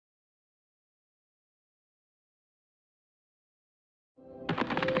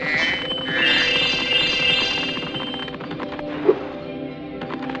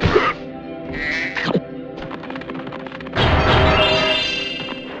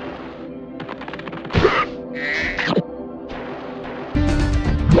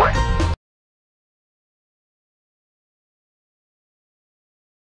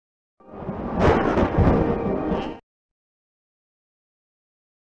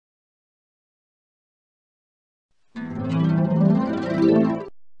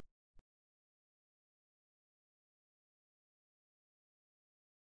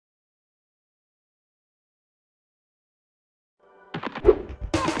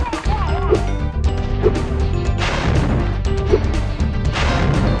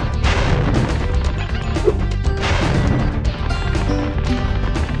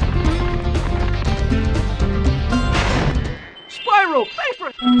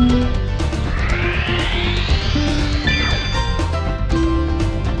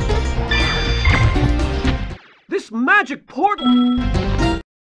This magic portal...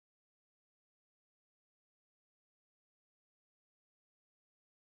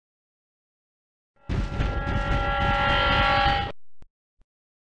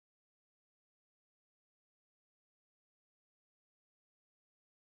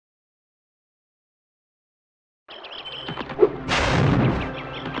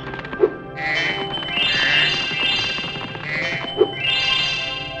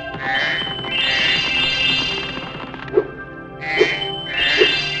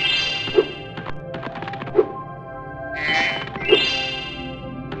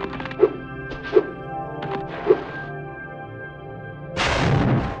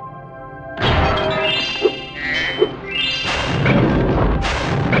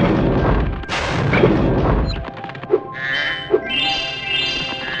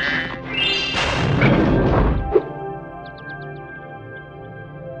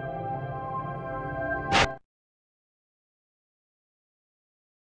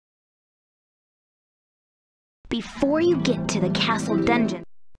 Before you get to the castle dungeon,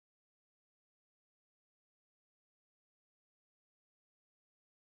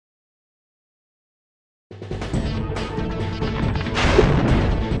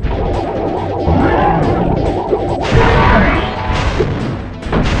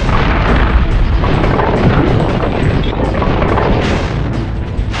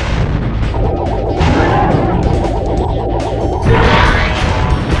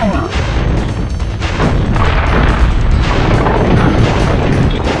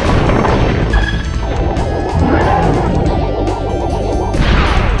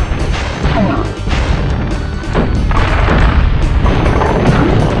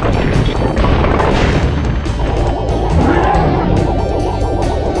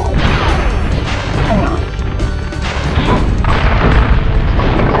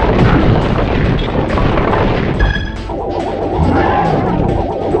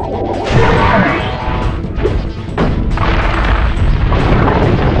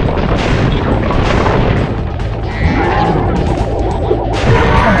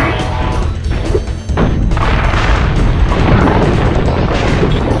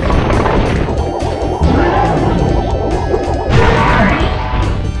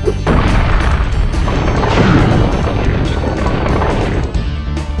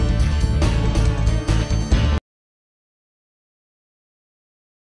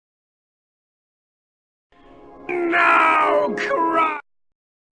 Now cry!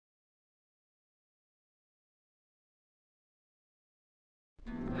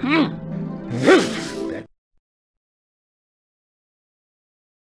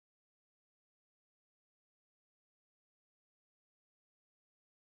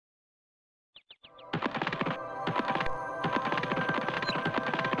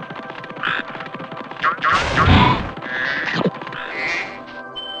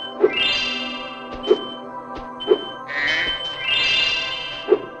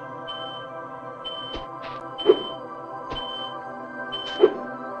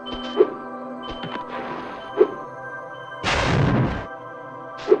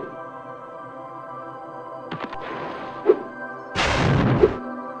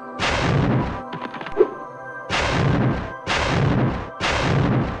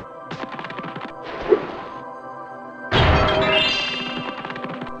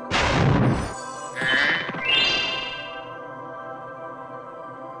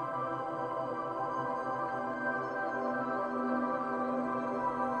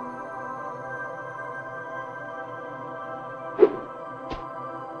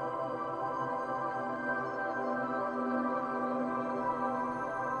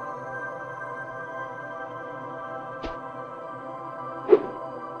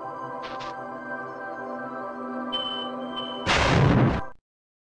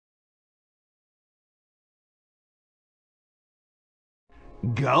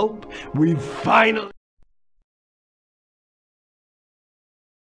 Gulp, we've finally...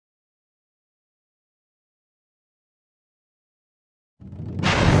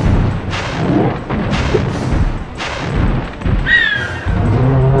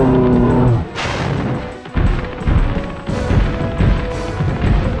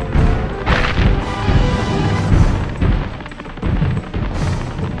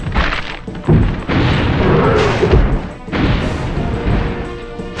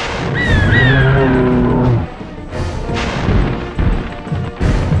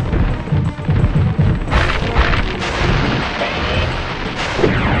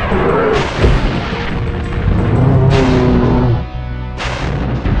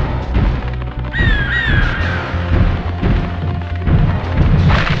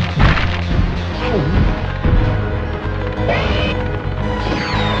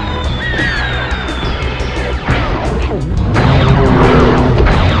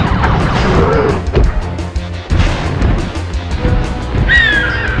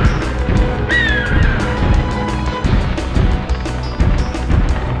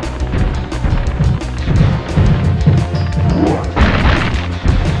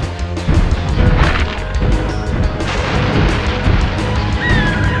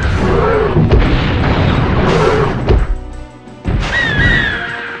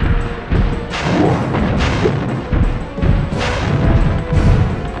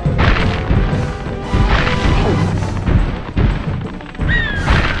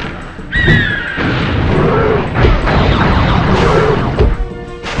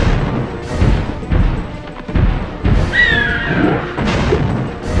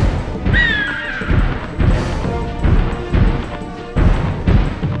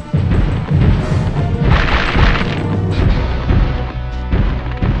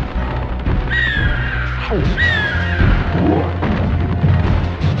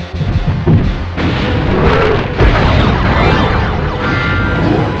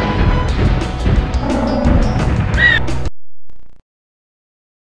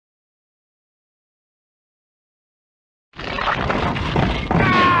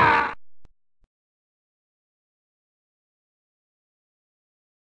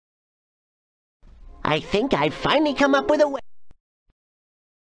 I think I've finally come up with a way.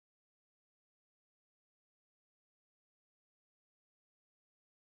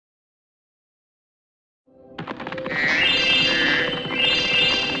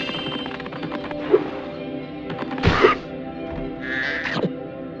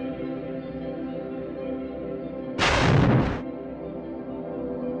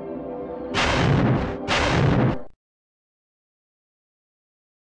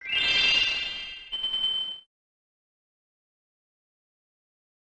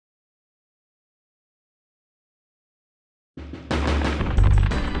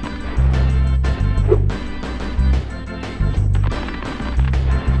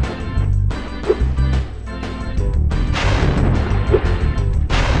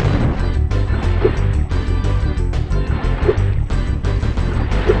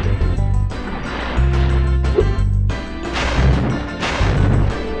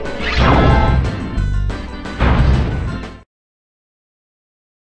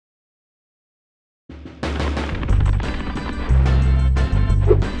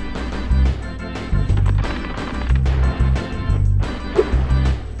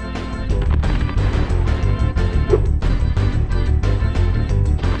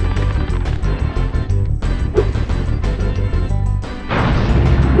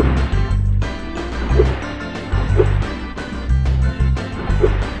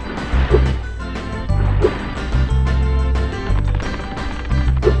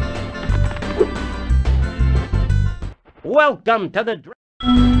 Welcome to the...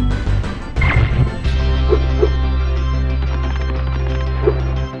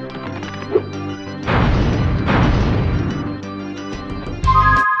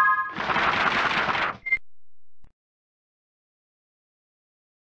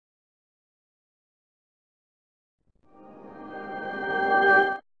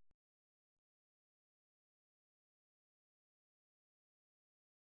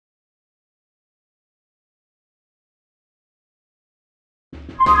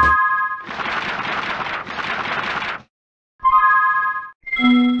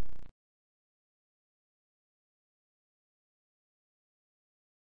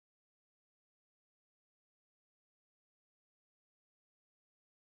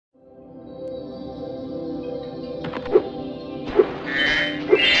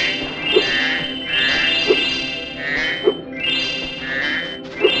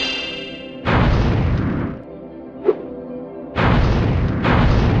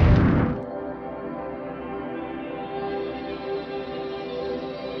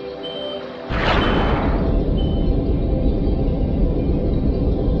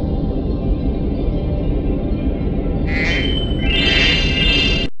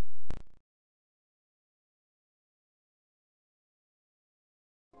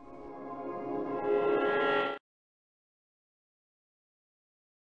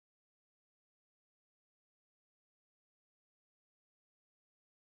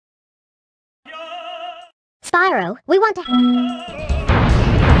 Spyro, we want to...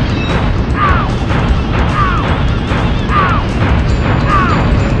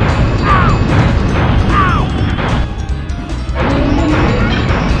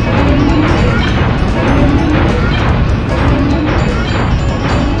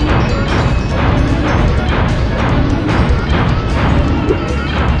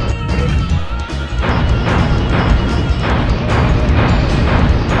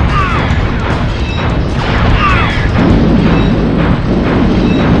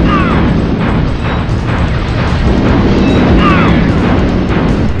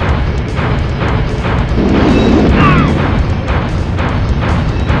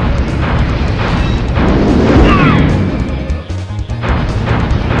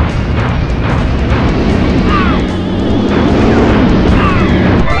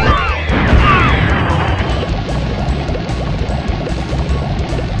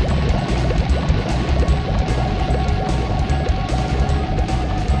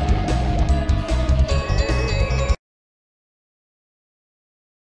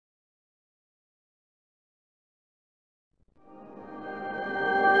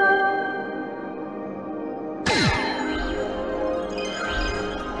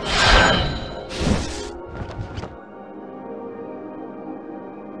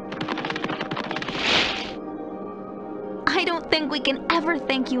 I don't think we can ever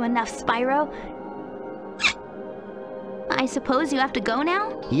thank you enough, Spyro. I suppose you have to go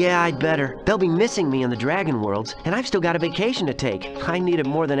now? Yeah, I'd better. They'll be missing me in the Dragon Worlds, and I've still got a vacation to take. I need it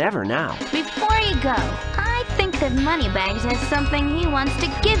more than ever now. Before you go, I think that Moneybags has something he wants to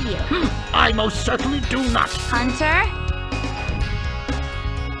give you. I most certainly do not. Hunter?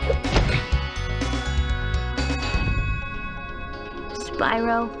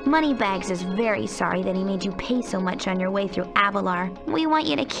 Spyro, Moneybags is very sorry that he made you pay so much on your way through Avalar. We want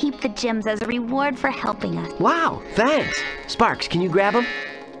you to keep the gems as a reward for helping us. Wow, thanks. Sparks, can you grab them?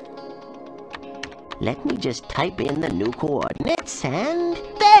 Let me just type in the new coordinates and...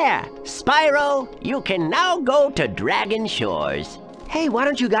 There! Spyro, you can now go to Dragon Shores. Hey, why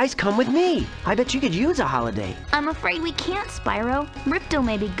don't you guys come with me? I bet you could use a holiday. I'm afraid we can't, Spyro. Ripto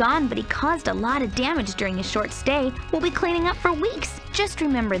may be gone, but he caused a lot of damage during his short stay. We'll be cleaning up for weeks. Just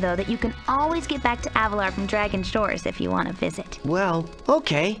remember, though, that you can always get back to Avalar from Dragon Shores if you want to visit. Well,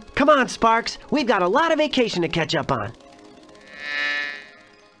 okay. Come on, Sparks. We've got a lot of vacation to catch up on.